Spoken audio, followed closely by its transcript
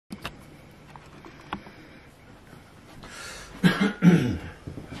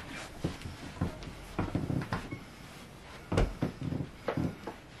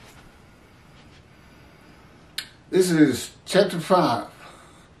This is chapter 5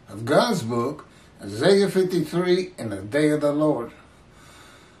 of God's book, Isaiah 53, in the day of the Lord,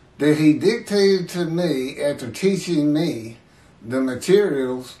 that he dictated to me after teaching me the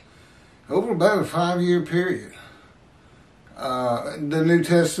materials over about a 5-year period. The New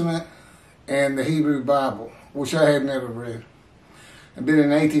Testament and the Hebrew Bible, which I had never read. I've been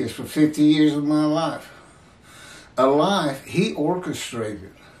an atheist for 50 years of my life. A life he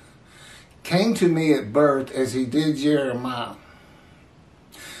orchestrated. Came to me at birth as he did Jeremiah.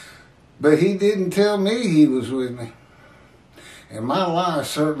 But he didn't tell me he was with me. And my life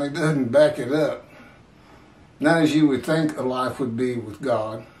certainly doesn't back it up. Not as you would think a life would be with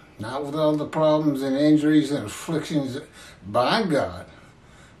God. Not with all the problems and injuries and afflictions by God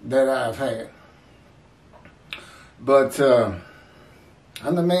that I've had. But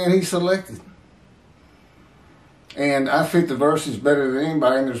I'm the man he selected. And I fit the verses better than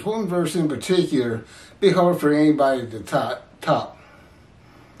anybody. And there's one verse in particular, it'd be hard for anybody to top.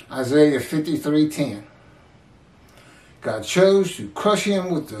 Isaiah 53:10. God chose to crush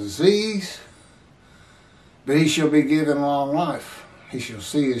him with disease, but he shall be given long life. He shall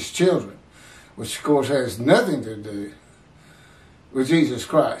see his children, which of course has nothing to do with Jesus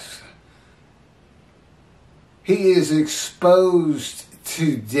Christ. He is exposed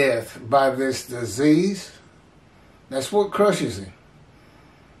to death by this disease. That's what crushes him.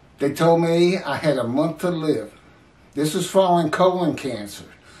 They told me I had a month to live. This was following colon cancer,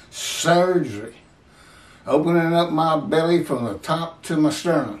 surgery, opening up my belly from the top to my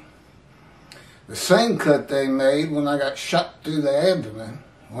sternum. The same cut they made when I got shot through the abdomen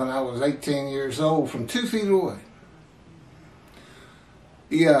when I was 18 years old from 2 feet away.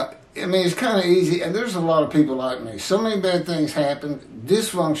 Yeah, I mean, it's kind of easy. And there's a lot of people like me. So many bad things happened.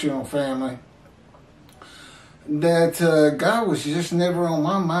 Dysfunctional family. That God was just never on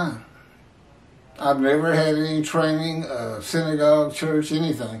my mind. I've never had any training, synagogue, church,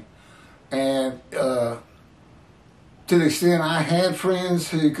 anything. And to the extent I had friends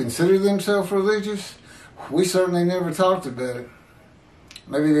who considered themselves religious, we certainly never talked about it.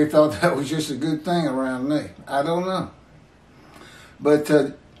 Maybe they thought that was just a good thing around me. I don't know. But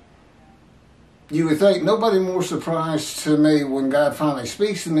you would think nobody more surprised to me when God finally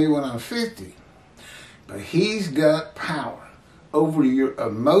speaks to me when I'm 50. But he's got power over your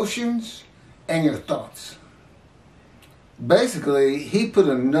emotions and your thoughts. Basically, he put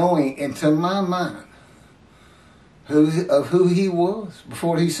a knowing into my mind of who he was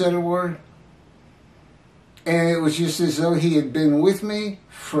before he said a word. And it was just as though he had been with me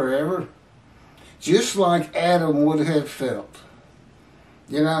forever. Just like Adam would have felt.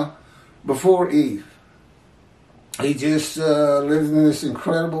 You know, before Eve. He just lived in this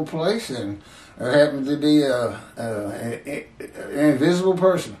incredible place and happened to be an invisible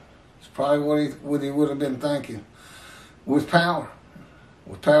person. It's probably what he would have been thinking. With power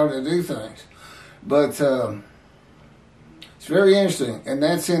to do things. But it's very interesting. And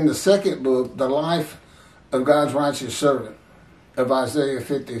that's in the second book, The Life of God's Righteous Servant, of Isaiah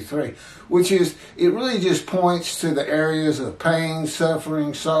 53. Which is, it really just points to the areas of pain,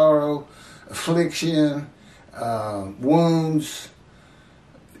 suffering, sorrow, affliction, wounds,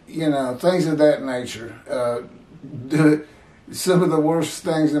 you know, things of that nature. Some of the worst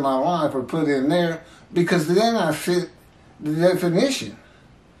things in my life are put in there because then I fit the definition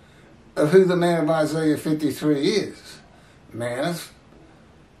of who the man of Isaiah 53 is. Man of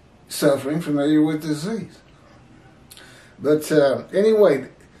suffering, familiar with disease. But anyway,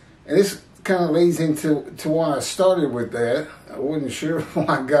 and this kind of leads into why I started with that. I wasn't sure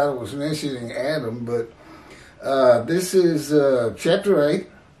why God was mentioning Adam, but this is chapter 8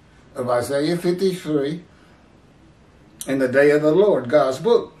 of Isaiah 53 in the day of the Lord, God's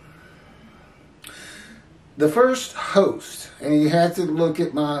book. The first host, and you have to look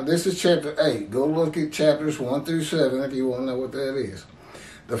at this is chapter 8. Go look at chapters 1 through 7 if you want to know what that is.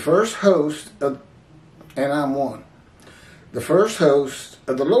 The first host of, and I'm one. The first host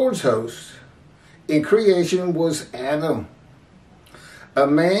of the Lord's host in creation was Adam. A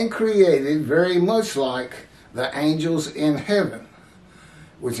man created very much like the angels in heaven,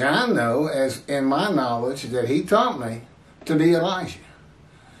 which I know, as in my knowledge that he taught me, to be Elijah.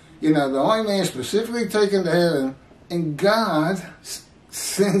 You know, the only man specifically taken to heaven, and God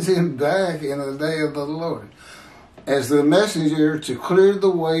sends him back in the day of the Lord as the messenger to clear the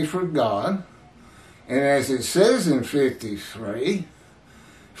way for God, and as it says in 53,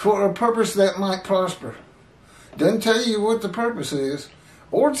 for a purpose that might prosper. Doesn't tell you what the purpose is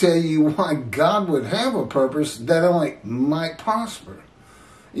or tell you why God would have a purpose that only might prosper.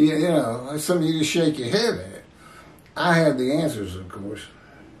 You know, that's something you just shake your head at. I have the answers, of course.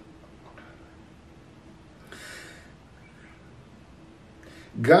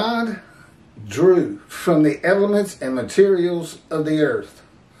 God drew from the elements and materials of the earth,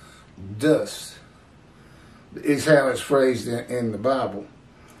 dust is how it's phrased in the Bible,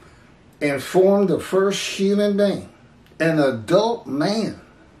 and formed the first human being, an adult man,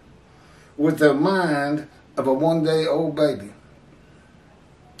 with the mind of a one-day-old baby.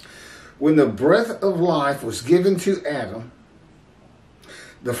 When the breath of life was given to Adam,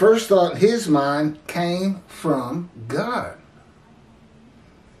 the first thought in his mind came from God.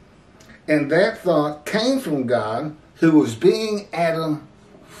 And that thought came from God, who was being Adam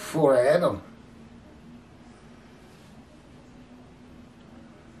for Adam.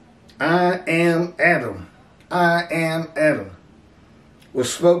 I am Adam. I am Adam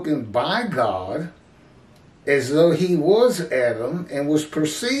was spoken by God as though he was Adam, and was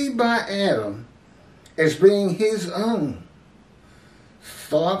perceived by Adam as being his own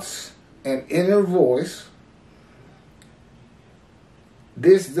thoughts and inner voice.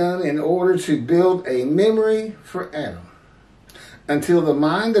 This done in order to build a memory for Adam, until the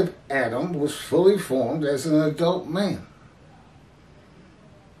mind of Adam was fully formed as an adult man.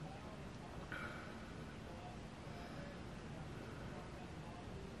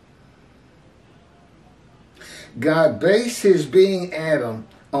 God based his being Adam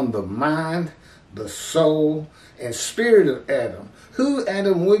on the mind, the soul, and spirit of Adam. Who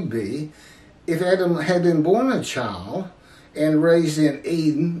Adam would be if Adam had been born a child and raised in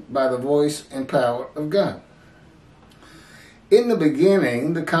Eden by the voice and power of God. In the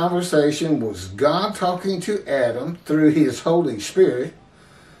beginning, the conversation was God talking to Adam through his Holy Spirit,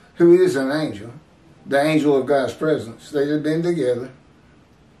 who is an angel, the angel of God's presence. They had been together.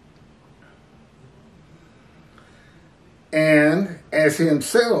 And as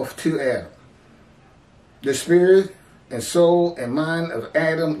himself to Adam. The spirit and soul and mind of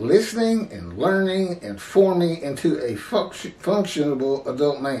Adam listening and learning and forming into a functionable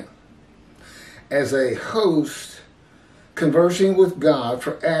adult man. As a host, conversing with God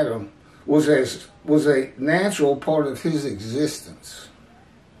for Adam was a natural part of his existence.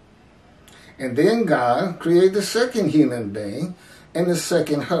 And then God created the second human being and the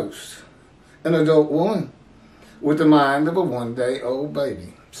second host, an adult woman, with the mind of a one-day-old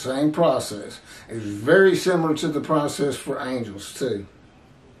baby. Same process. It's very similar to the process for angels, too.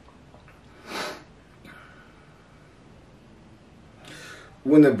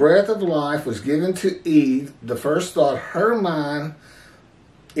 When the breath of life was given to Eve, the first thought in her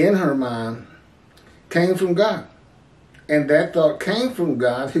mind, came from God. And that thought came from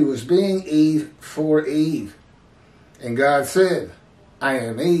God, who was being Eve for Eve. And God said, I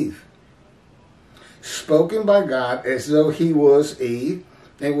am Eve. Spoken by God as though he was Eve,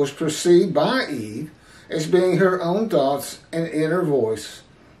 and was perceived by Eve as being her own thoughts and inner voice,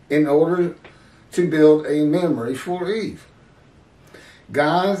 in order to build a memory for Eve.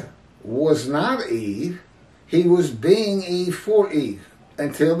 God was not Eve, he was being Eve for Eve,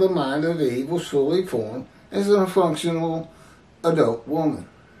 until the mind of Eve was fully formed as a functional adult woman.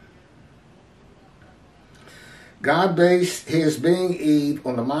 God based his being Eve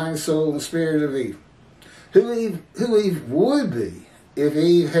on the mind, soul, and spirit of Eve. Who Eve would be if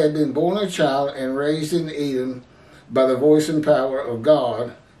Eve had been born a child and raised in Eden by the voice and power of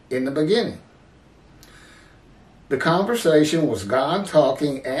God in the beginning. The conversation was God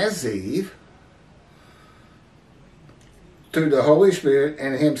talking as Eve through the Holy Spirit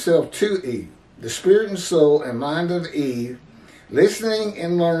and himself to Eve. The spirit and soul and mind of Eve listening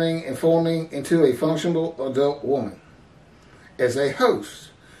and learning and forming into a functional adult woman. As a host,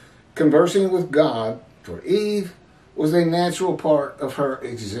 conversing with God for Eve was a natural part of her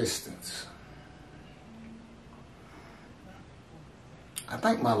existence. I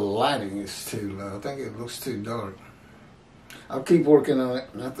think my lighting is too low. I think it looks too dark. I'll keep working on it,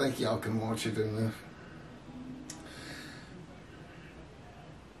 and I think y'all can watch it enough.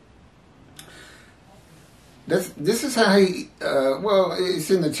 This is how he, well, it's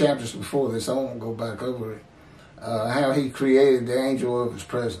in the chapters before this. I won't go back over it. How he created the angel of his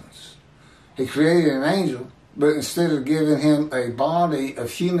presence. He created an angel, but instead of giving him a body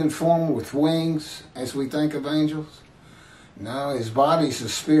of human form with wings, as we think of angels, no, his body's the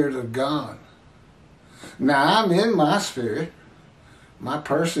Spirit of God. Now, I'm in my spirit. My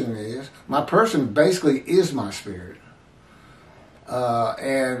person is. My person basically is my spirit.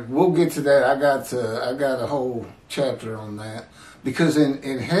 And we'll get to that. I got a whole chapter on that. Because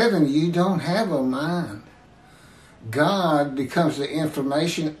in heaven, you don't have a mind. God becomes the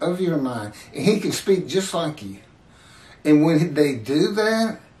information of your mind. And he can speak just like you. And when they do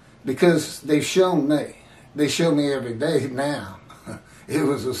that, because they've shown me, they show me every day now. It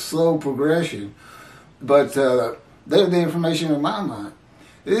was a slow progression. But they're the information in my mind.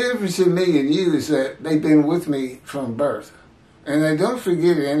 The difference in me and you is that they've been with me from birth. And they don't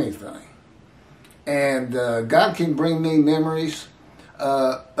forget anything. And God can bring me memories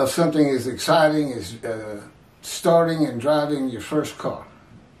of something as exciting as starting and driving your first car,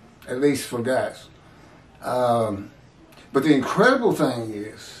 at least for guys. But the incredible thing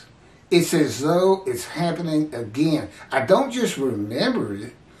is, it's as though it's happening again. I don't just remember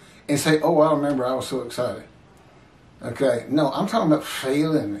it and say, oh, I remember I was so excited. Okay, no, I'm talking about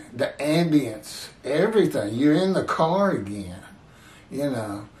feeling it, the ambience, everything. You're in the car again, you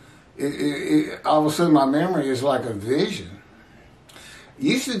know. All of a sudden my memory is like a vision.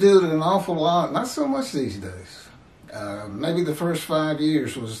 Used to do it an awful lot, not so much these days. Maybe the first 5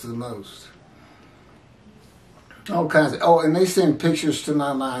 years was the most. All kinds of, and they send pictures to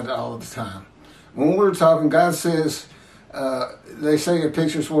my mind all the time. When we're talking, God says, they say a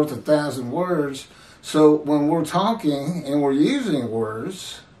picture's worth 1,000 words. So when we're talking and we're using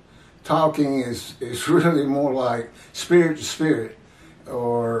words, talking is really more like spirit to spirit.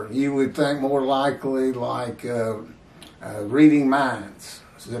 Or you would think more likely like reading minds.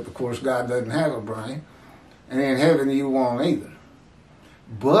 Except, of course, God doesn't have a brain. And in heaven, you won't either.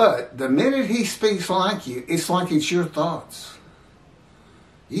 But the minute he speaks like you, it's like it's your thoughts.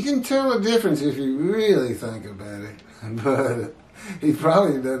 You can tell the difference if you really think about it. But he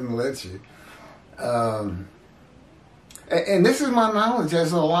probably doesn't let you. And this is my knowledge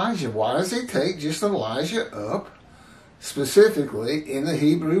as Elijah. Why does he take just Elijah up, specifically in the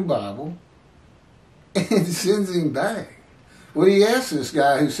Hebrew Bible, and sends him back? Well, he asks this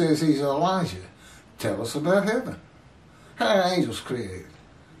guy who says he's Elijah, tell us about heaven. How are angels created?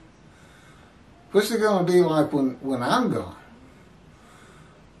 What's it going to be like when I'm gone?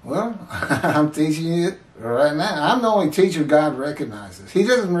 Well, I'm teaching you right now. I'm the only teacher God recognizes. He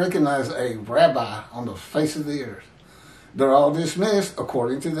doesn't recognize a rabbi on the face of the earth. They're all dismissed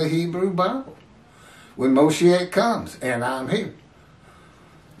according to the Hebrew Bible. When Moshiach comes, and I'm here.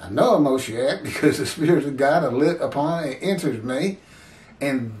 I know I'm Moshiach because the Spirit of God lit upon and entered me.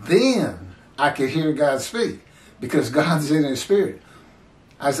 And then I could hear God speak because God's in his Spirit.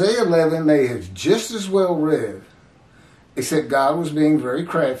 Isaiah 11 may have just as well read, except God was being very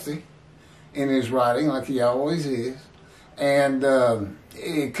crafty in his writing, like he always is. And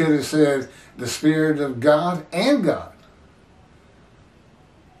it could have said, the Spirit of God and God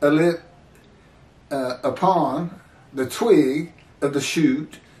lit upon the twig of the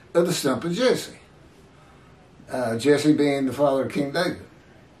shoot of the stump of Jesse. Jesse being the father of King David.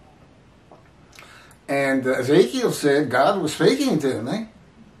 And Ezekiel said, God was speaking to me.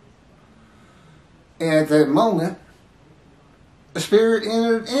 And at that moment, the Spirit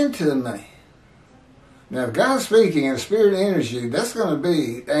entered into me. Now, if God's speaking and the Spirit enters you, that's going to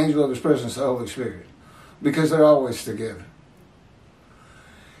be the angel of his presence, the Holy Spirit. Because they're always together.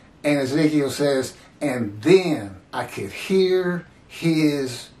 And Ezekiel says, and then I could hear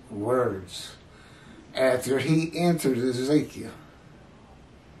his words after he entered Ezekiel.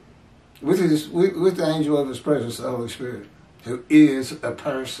 With the angel of his presence, the Holy Spirit, who is a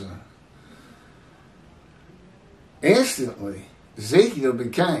person. Instantly, Ezekiel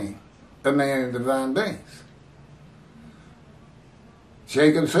became a man in divine beings.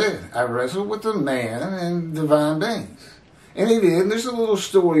 Jacob said, I wrestled with a man in divine beings. And he did. And there's a little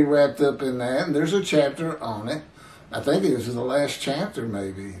story wrapped up in that. And there's a chapter on it. I think it was the last chapter,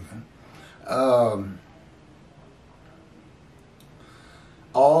 maybe even.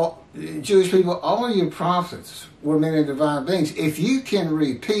 All Jewish people, all of your prophets were men in divine beings. If you can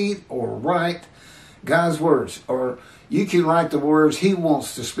repeat or write God's words, or you can write the words he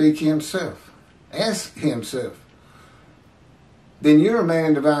wants to speak himself, ask himself, then you're a man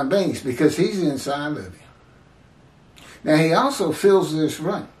in divine beings because he's inside of you. Now he also fills this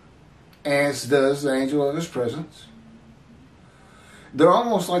ring, as does the angel of his presence. They're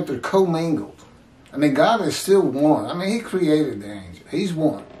almost like they're commingled. I mean, God is still one. I mean, he created the angel. He's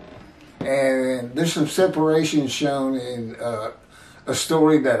one. And there's some separation shown in a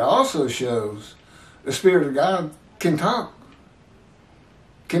story that also shows the Spirit of God can talk,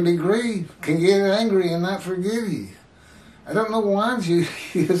 can be grieved, can get angry and not forgive you. I don't know why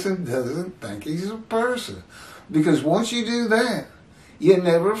Judaism doesn't think he's a person. Because once you do that, you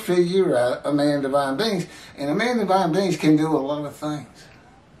never figure out a man in divine beings. And a man in divine beings can do a lot of things.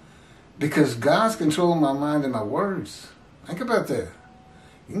 Because God's controlling my mind and my words. Think about that.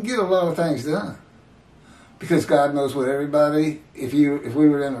 You can get a lot of things done. Because God knows what everybody, if we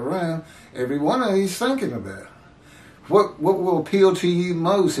were in the room, every one of you's thinking about. What will appeal to you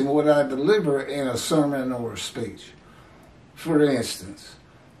most in what I deliver in a sermon or a speech, for instance.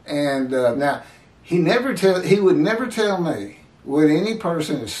 And now, he would never tell me what any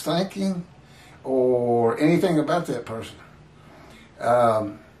person is thinking or anything about that person.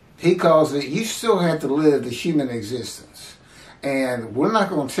 He calls it, you still have to live the human existence. And we're not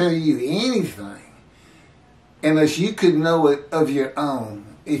going to tell you anything unless you could know it of your own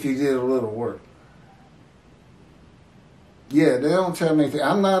if you did a little work. Yeah, they don't tell me anything.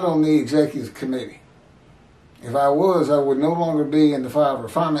 I'm not on the executive committee. If I was, I would no longer be in the file of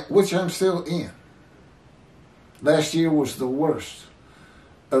refinement, which I'm still in. Last year was the worst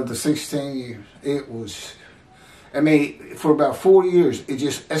of the 16 years. It was, for about 4 years, it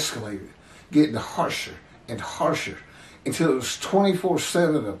just escalated, getting harsher and harsher until it was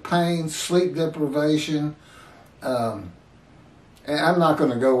 24/7 of pain, sleep deprivation. And I'm not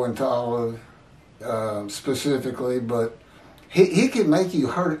going to go into all of it specifically, but he can make you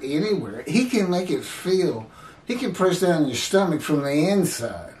hurt anywhere. He can make it feel, he can press down your stomach from the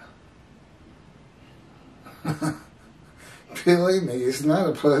inside. Believe me, it's not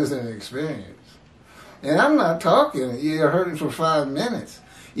a pleasant experience. And I'm not talking, you're hurting for 5 minutes.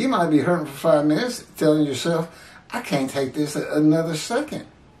 You might be hurting for 5 minutes telling yourself, I can't take this another second.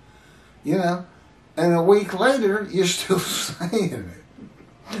 You know? And a week later, you're still saying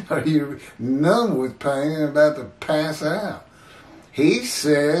it. Or you're numb with pain and about to pass out. He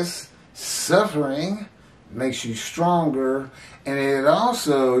says suffering makes you stronger, and it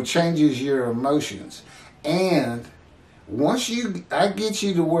also changes your emotions. And once I get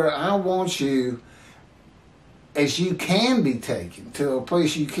you to where I want you, as you can be taken, to a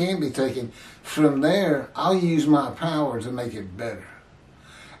place you can be taken, from there, I'll use my power to make it better.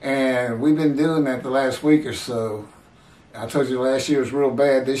 And we've been doing that the last week or so. I told you last year was real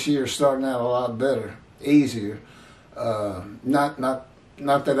bad. This year is starting out a lot better, easier. Not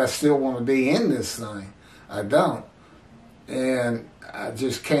that I still want to be in this thing. I don't. And I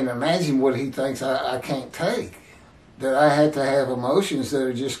just can't imagine what he thinks I can't take. That I had to have emotions that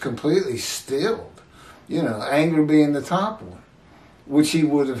are just completely stilled. You know, anger being the top one, which he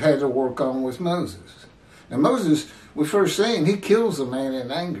would have had to work on with Moses. Now Moses, we first see him, he kills a man in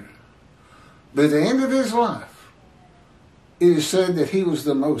anger. But at the end of his life, it is said that he was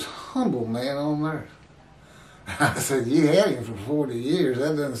the most humble man on earth. I said, you had him for 40 years.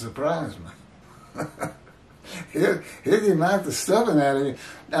 That doesn't surprise me. He can knock the stuffing out of you.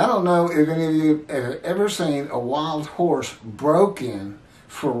 I don't know if any of you have ever seen a wild horse broken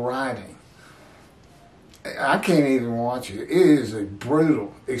for riding. I can't even watch it. It is a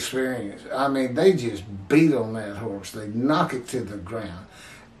brutal experience. I mean, they just beat on that horse. They knock it to the ground.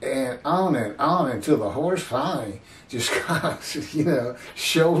 And on until the horse finally just kind of, you know,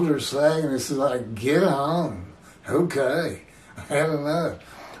 shoulders sagging. It's like, get on. Okay, I've had enough.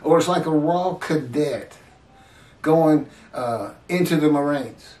 Or it's like a raw cadet going into the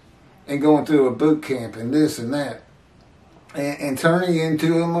Marines and going through a boot camp and this and that and turning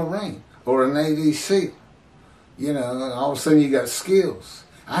into a Marine or a Navy SEAL. You know, and all of a sudden you got skills.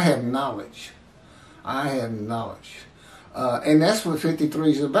 I have knowledge. And that's what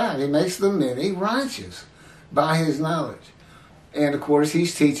 53 is about. He makes the many righteous by his knowledge. And of course,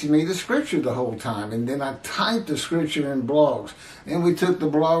 he's teaching me the scripture the whole time. And then I typed the scripture in blogs. And we took the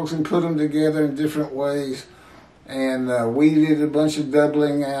blogs and put them together in different ways. And we did a bunch of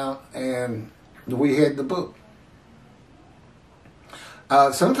doubling out. And we had the book.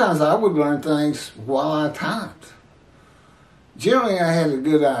 Sometimes I would learn things while I typed. Generally, I had a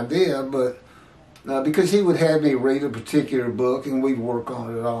good idea, but because he would have me read a particular book and we'd work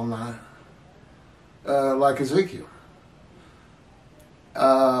on it all night, like Ezekiel.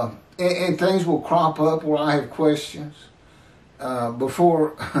 And things will crop up where I have questions.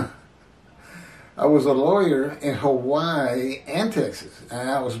 Before, I was a lawyer in Hawaii and Texas, and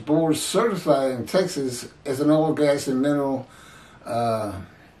I was board certified in Texas as an oil, gas, and mineral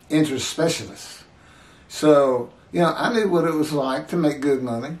interest specialist. So, you know, I knew what it was like to make good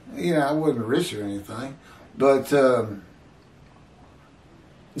money. You know, I wasn't rich or anything. But the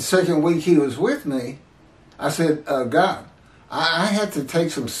second week he was with me, I said, God, I had to take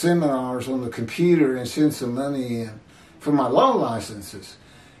some seminars on the computer and send some money in for my law licenses.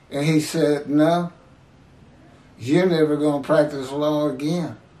 And he said, no, you're never going to practice law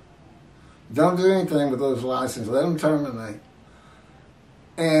again. Don't do anything with those licenses. Let them terminate.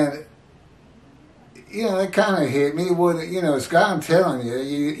 And, you know, it kind of hit me. You know, it's God telling you,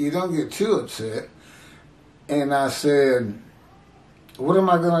 you don't get too upset. And I said, what am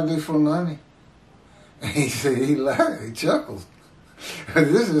I going to do for money? He said, he laughed, he chuckles.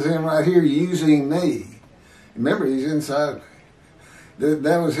 This is him right here using me. Remember, he's inside me.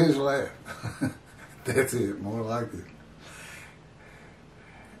 That was his laugh. That's it, more like it.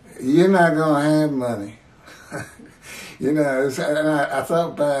 You're not going to have money. You know, and I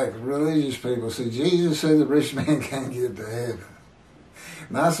thought back, religious people said, Jesus said the rich man can't get to heaven.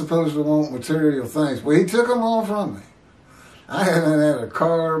 Not supposed to want material things. Well, he took them all from me. I haven't had a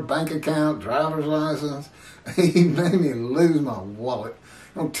car, bank account, driver's license. He made me lose my wallet.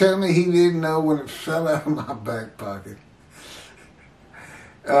 Don't tell me he didn't know when it fell out of my back pocket.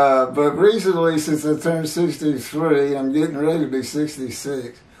 But recently, since I turned 63, I'm getting ready to be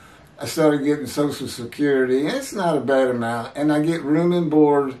 66, I started getting Social Security, and it's not a bad amount. And I get room and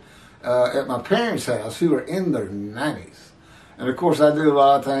board at my parents' house, who are in their 90s. And of course, I do a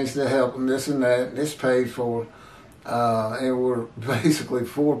lot of things to help them, this and that, and it's paid for. And we're basically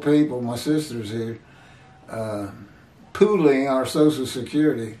 4 people, my sister's here, pooling our Social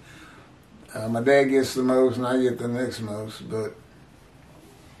Security. My dad gets the most, and I get the next most, but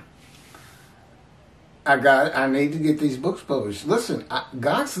I need to get these books published. Listen,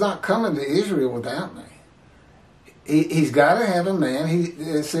 God's not coming to Israel without me. He's got to have a man.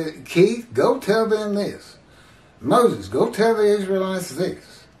 He said, Keith, go tell them this. Moses, go tell the Israelites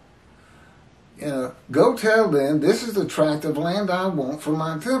this. You know, go tell them this is the tract of land I want for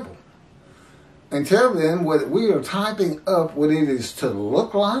my temple. And tell them what we are typing up what it is to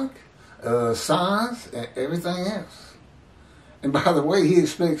look like, size, and everything else. And by the way, he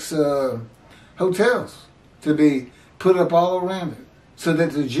expects hotels to be put up all around it so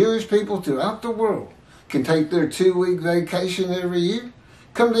that the Jewish people throughout the world can take their 2-week vacation every year,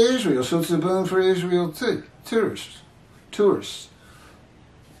 come to Israel. So it's a boon for Israel too. Tourists.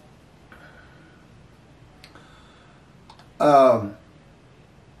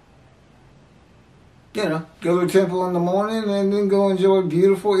 You know, go to the temple in the morning and then go enjoy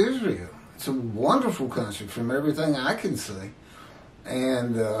beautiful Israel. It's a wonderful country from everything I can see.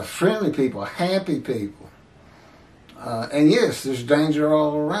 And friendly people, happy people. And yes, there's danger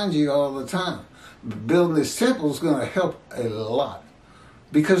all around you all the time. But building this temple is going to help a lot.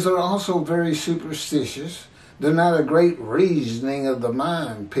 Because they're also very superstitious. They're not a great reasoning of the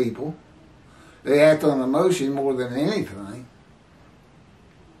mind people. They act on emotion more than anything.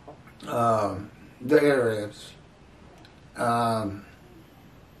 The Arabs. But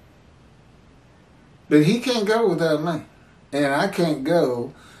he can't go without me. And I can't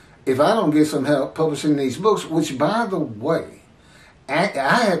go if I don't get some help publishing these books, which, by the way,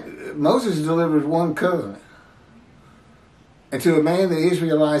 Moses delivered one covenant. And to a man, the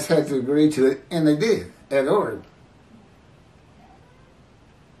Israelites had to agree to it, and they did, at Horeb.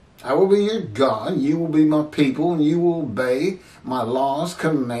 I will be your God, you will be my people, and you will obey my laws,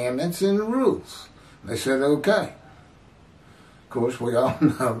 commandments, and rules. They said, okay. Of course, we all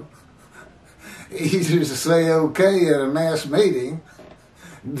know. Easier to say okay at a mass meeting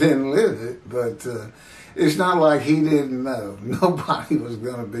than live it, but it's not like he didn't know. Nobody was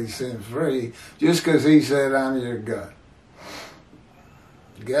going to be sin free just because he said, I'm your God.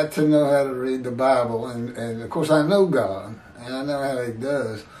 You got to know how to read the Bible, and of course I know God, and I know how he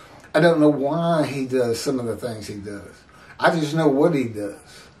does. I don't know why he does some of the things he does. I just know what he does.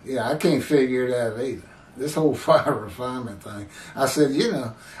 Yeah, I can't figure it out either. This whole fire refinement thing. I said, you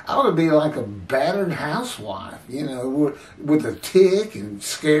know, I ought to be like a battered housewife, you know, with a tick and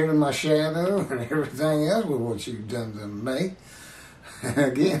scared of my shadow and everything else with what you've done to me. And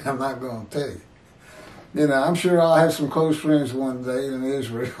again, I'm not going to tell you. You know, I'm sure I'll have some close friends one day in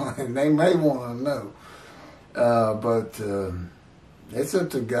Israel, and they may want to know. But it's up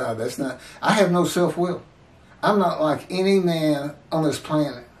to God. That's not. I have no self-will. I'm not like any man on this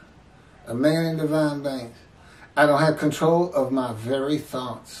planet. A man in divine beings. I don't have control of my very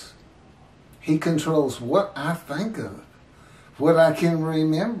thoughts. He controls what I think of, what I can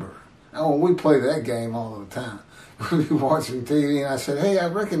remember. Oh, we play that game all the time. We'll be watching TV, and I said, hey, I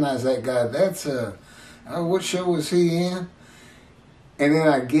recognize that guy. That's, what show was he in? And then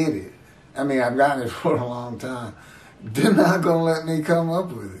I get it. I mean, I've gotten it for a long time. They're not going to let me come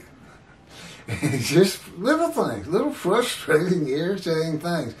up with it. It's just little things, little frustrating, irritating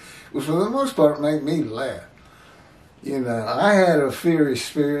things, which for the most part make me laugh. You know, I had a fiery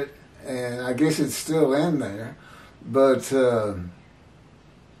spirit, and I guess it's still in there, but I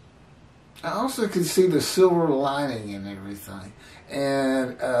also could see the silver lining in everything.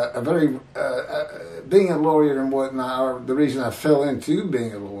 And being a lawyer and whatnot, or the reason I fell into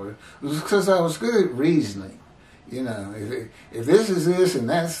being a lawyer, was because I was good at reasoning. You know, if this is this and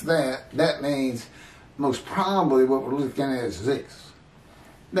that's that, that means most probably what we're looking at is this.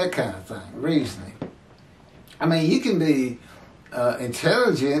 That kind of thing, reasoning. I mean, you can be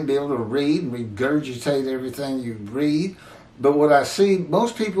intelligent, be able to read and regurgitate everything you read. But what I see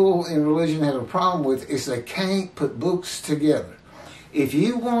most people in religion have a problem with is they can't put books together. If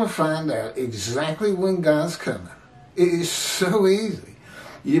you want to find out exactly when God's coming, it is so easy.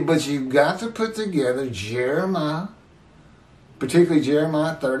 But you've got to put together Jeremiah, particularly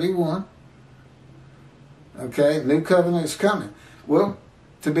Jeremiah 31. Okay, new covenant is coming. Well,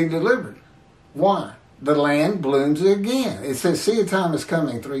 to be delivered. Why? The land blooms again. It says, seed time is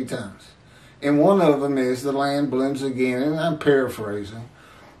coming 3 times. And one of them is the land blooms again, and I'm paraphrasing.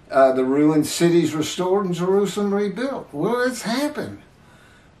 The ruined cities restored and Jerusalem rebuilt. Well, it's happened.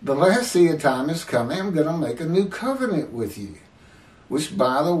 The last seed time is coming. I'm going to make a new covenant with you. Which,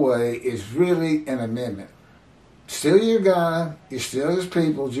 by the way, is really an amendment. Still your God. You're still his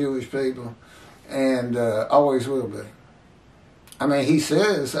people, Jewish people. And always will be. I mean, he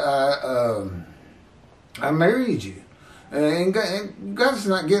says, I married you. And God's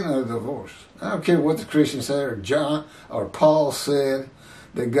not getting a divorce. I don't care what the Christians say, or John or Paul said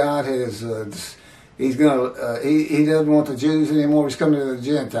that God has, he doesn't want the Jews anymore. He's coming to the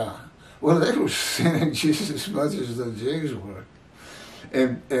Gentile. Well, they were sinning just as much as the Jews were.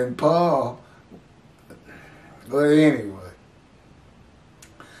 And Paul, well, anyway.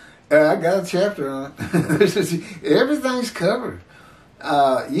 I got a chapter on it. Everything's covered.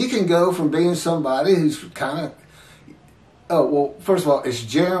 You can go from being somebody who's kind of, well, first of all, it's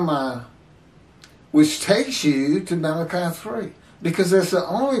Jeremiah, which takes you to Malachi 3. Because that's the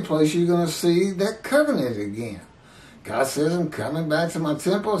only place you're going to see that covenant again. God says, I'm coming back to my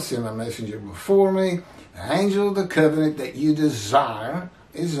temple. I send my messenger before me. The angel of the covenant that you desire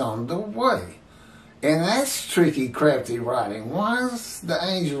is on the way. And that's tricky, crafty writing. Why is the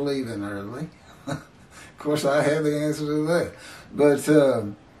angel leaving early? Of course, I have the answer to that. But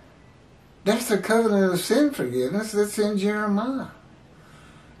that's the covenant of sin forgiveness that's in Jeremiah.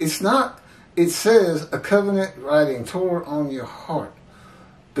 It's not, it says a covenant writing Torah on your heart.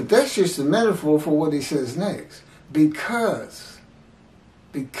 But that's just a metaphor for what he says next. Because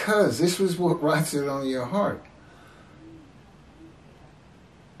this was what writes it on your heart.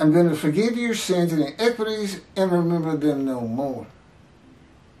 I'm going to forgive your sins and iniquities and remember them no more.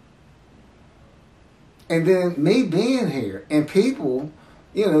 And then me being here and people,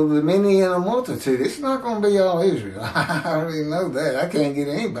 the many in a multitude, it's not going to be all Israel. I already know that. I can't get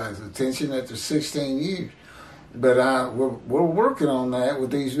anybody's attention after 16 years. But we're working on that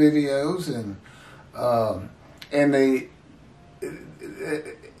with these videos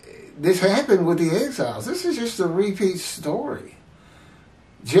this happened with the exiles. This is just a repeat story.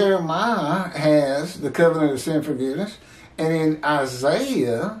 Jeremiah has the covenant of sin forgiveness, and in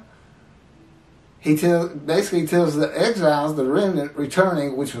Isaiah, he basically tells the exiles, the remnant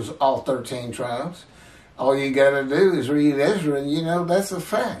returning, which was all 13 tribes, all you got to do is read Ezra, and that's a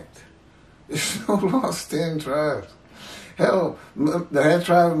fact. There's no lost 10 tribes. Hell, the half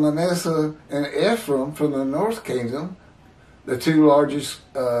tribe of Manasseh and Ephraim from the north kingdom, the 2 largest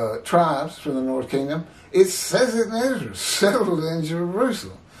tribes from the north kingdom, it says it in Ezra, settled in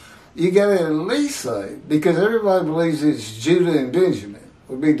Jerusalem. You got to at least say, because everybody believes it's Judah and Benjamin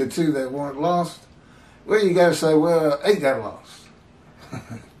would be the 2 that weren't lost. Well, you got to say, well, 8 got lost.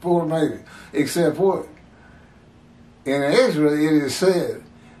 4 maybe. Except what? In Ezra, it is said,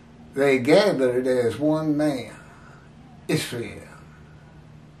 they gathered as one man, Israel.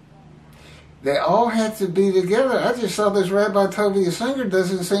 They all had to be together. I just saw this Rabbi Tovia Singer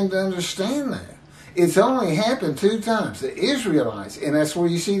doesn't seem to understand that. It's only happened 2 times. The Israelites, and that's where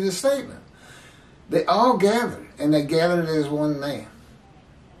you see the statement. They all gathered, and they gathered as one man,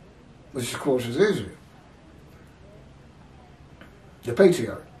 which of course is Israel, the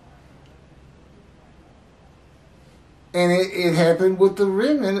patriarch. And it happened with the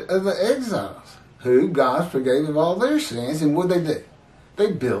remnant of the exiles, who God forgave of all their sins, and what they did?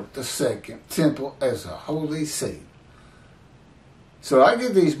 They built the second temple as a holy seat. So I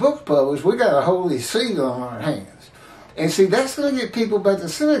get these books published, we got a holy seat on our hands. And see, that's going to get people back to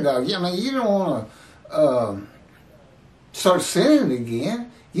synagogue. I mean, you don't want to start sinning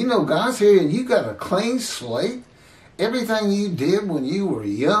again. God's here and you got a clean slate. Everything you did when you were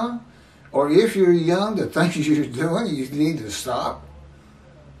young, or if you're young, the things you're doing, you need to stop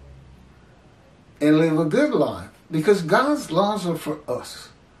and live a good life. Because God's laws are for us.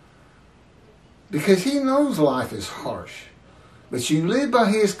 Because he knows life is harsh. But you live by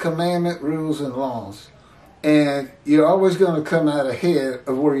his commandment, rules, and laws. And you're always going to come out ahead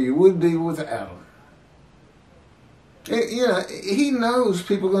of where you would be without them. He knows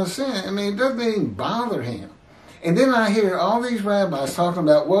people are going to sin. I mean, it doesn't even bother him. And then I hear all these rabbis talking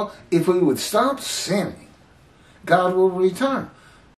about, well, if we would stop sinning, God will return.